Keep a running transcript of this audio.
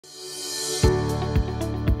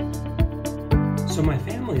So my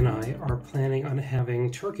family and I are planning on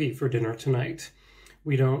having turkey for dinner tonight.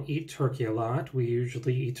 We don't eat turkey a lot. We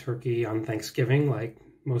usually eat turkey on Thanksgiving like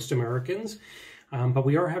most Americans. But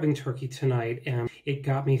we are having turkey tonight, and it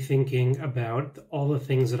got me thinking about all the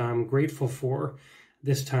things that I'm grateful for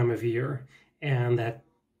this time of year. And that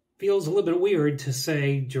feels a little bit weird to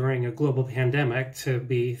say during a global pandemic to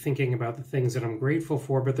be thinking about the things that I'm grateful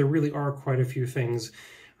for, but there really are quite a few things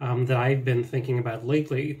that I've been thinking about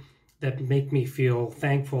lately that make me feel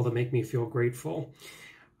thankful, that make me feel grateful.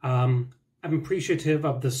 I'm appreciative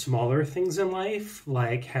of the smaller things in life,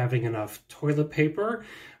 like having enough toilet paper,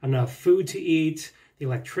 enough food to eat, the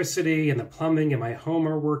electricity and the plumbing in my home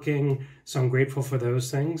are working, so I'm grateful for those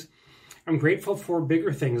things. I'm grateful for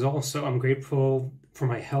bigger things also. I'm grateful for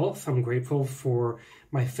my health. I'm grateful for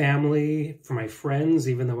my family, for my friends,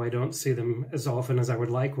 even though I don't see them as often as I would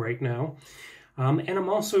like right now. And I'm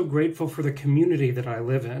also grateful for the community that I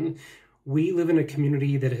live in. We live in a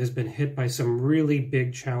community that has been hit by some really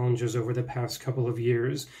big challenges over the past couple of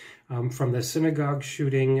years, from the synagogue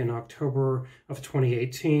shooting in October of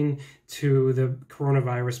 2018 to the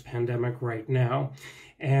coronavirus pandemic right now.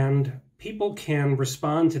 And people can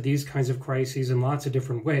respond to these kinds of crises in lots of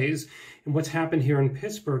different ways. And what's happened here in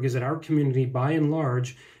Pittsburgh is that our community, by and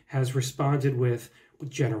large, has responded with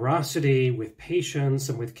generosity, with patience,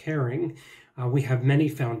 and with caring. We have many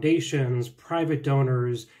foundations, private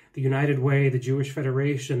donors, the United Way, the Jewish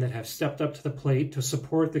Federation that have stepped up to the plate to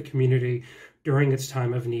support the community during its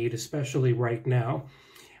time of need, especially right now.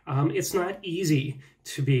 It's not easy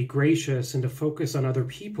to be gracious and to focus on other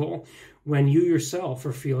people when you yourself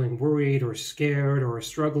are feeling worried or scared or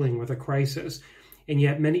struggling with a crisis. And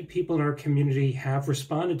yet many people in our community have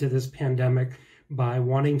responded to this pandemic by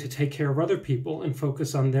wanting to take care of other people and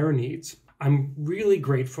focus on their needs. I'm really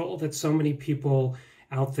grateful that so many people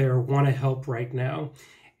out there want to help right now.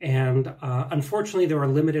 And unfortunately, there are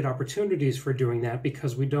limited opportunities for doing that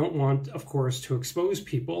because we don't want, of course, to expose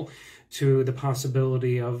people to the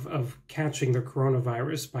possibility of catching the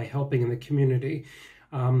coronavirus by helping in the community.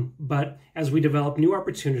 But as we develop new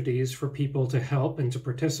opportunities for people to help and to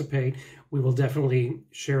participate, we will definitely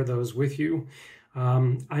share those with you.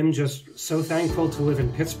 I'm just so thankful to live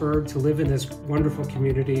in Pittsburgh, to live in this wonderful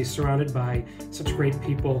community surrounded by such great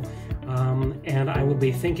people. And I will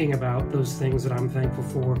be thinking about those things that I'm thankful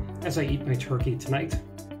for as I eat my turkey tonight.